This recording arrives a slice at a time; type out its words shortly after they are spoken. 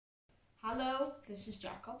Hello, this is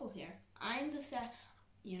Jack Couples here. I'm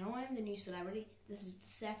the new celebrity. This is the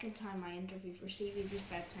second time I interview for cbeebies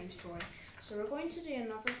bedtime story. So we're going to do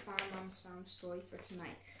another Fireman Sam story for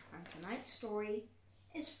tonight. And tonight's story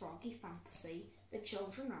is Froggy Fantasy. The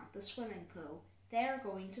children are at the swimming pool. They're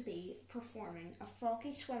going to be performing a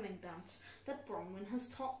froggy swimming dance that Bronwyn has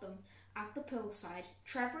taught them. At the poolside,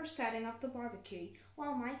 Trevor's setting up the barbecue,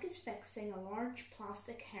 while Mike is fixing a large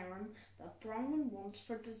plastic heron that Bronwyn wants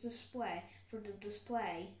for the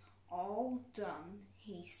display. All done,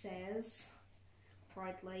 he says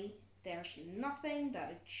proudly. There's nothing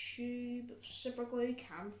that a tube of superglue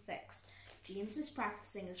can fix. James is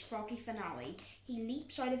practicing his froggy finale. He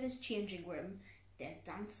leaps out of his changing room, then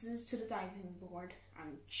dances to the diving board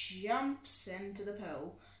and jumps into the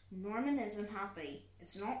pool. Norman isn't happy.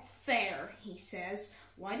 It's not fair, he says.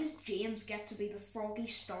 Why does James get to be the froggy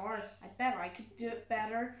star? I bet I could do it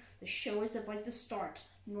better. The show is about to start.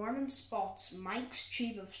 Norman spots Mike's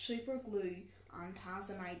tube of super glue and has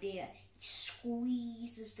an idea. He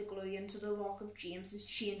squeezes the glue into the lock of James's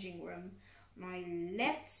changing room. Now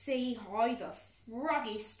let's see who's the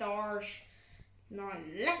froggy star,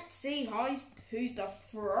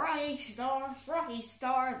 froggy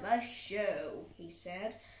star of the show, he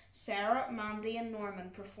said. Sarah, Mandy and Norman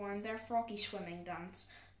performed their froggy swimming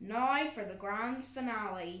dance. Now for the grand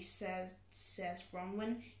finale, says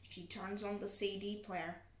Bronwyn. She turns on the CD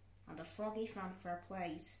player and a froggy fanfare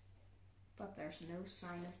plays. But there's no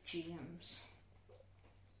sign of James.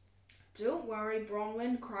 Don't worry,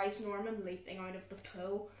 Bronwyn, cries Norman, leaping out of the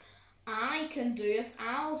pool. I can do it.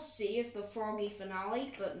 I'll save the froggy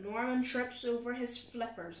finale. But Norman trips over his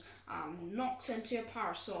flippers and knocks into a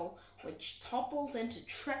parasol, which topples into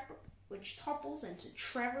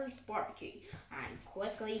Trevor's barbecue and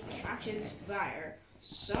quickly catches fire.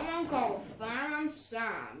 Someone call Fireman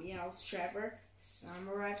Sam, yells Trevor. Sam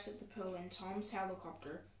arrives at the pool in Tom's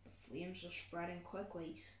helicopter. The flames are spreading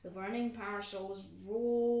quickly. The burning parasol is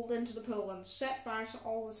rolled into the pool and set fire to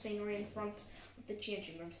all the scenery in front of the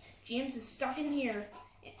changing rooms. James is stuck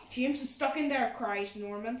in there, cries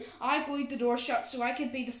Norman. I glued the door shut so I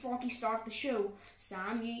could be the froggy star of the show.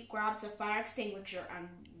 Sam grabs a fire extinguisher and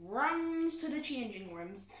runs to the changing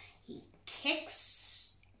rooms. He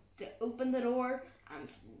kicks to open the door and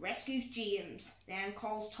rescues James, then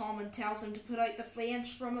calls Tom and tells him to put out the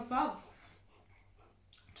flames from above.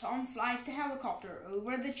 Tom flies the helicopter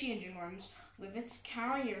over the changing rooms with its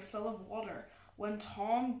carrier full of water. When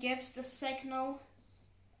Tom gives the signal,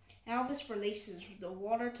 Elvis releases the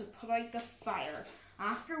water to put out the fire.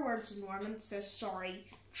 Afterwards, Norman says sorry.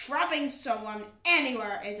 Trapping someone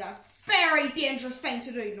anywhere is a very dangerous thing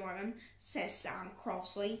to do, Norman, says Sam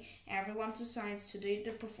crossly. Everyone decides to do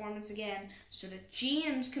the performance again so that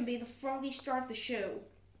James can be the froggy star of the show.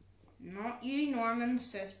 Not you, Norman,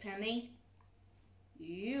 says Penny.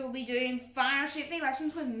 You'll be doing fire safety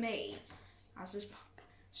lessons with me.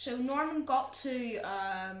 So Norman got to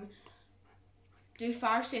do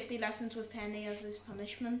fire safety lessons with Penny as his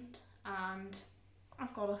punishment, and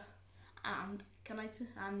I've got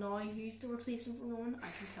and now who's the replacement for Norman? I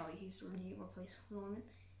can tell you who's the new replacement for Norman.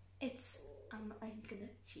 It's I'm gonna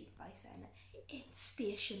cheat by saying it. It's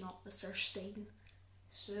Station Officer Sting.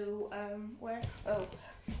 So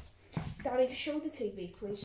Daddy, show the TV, please.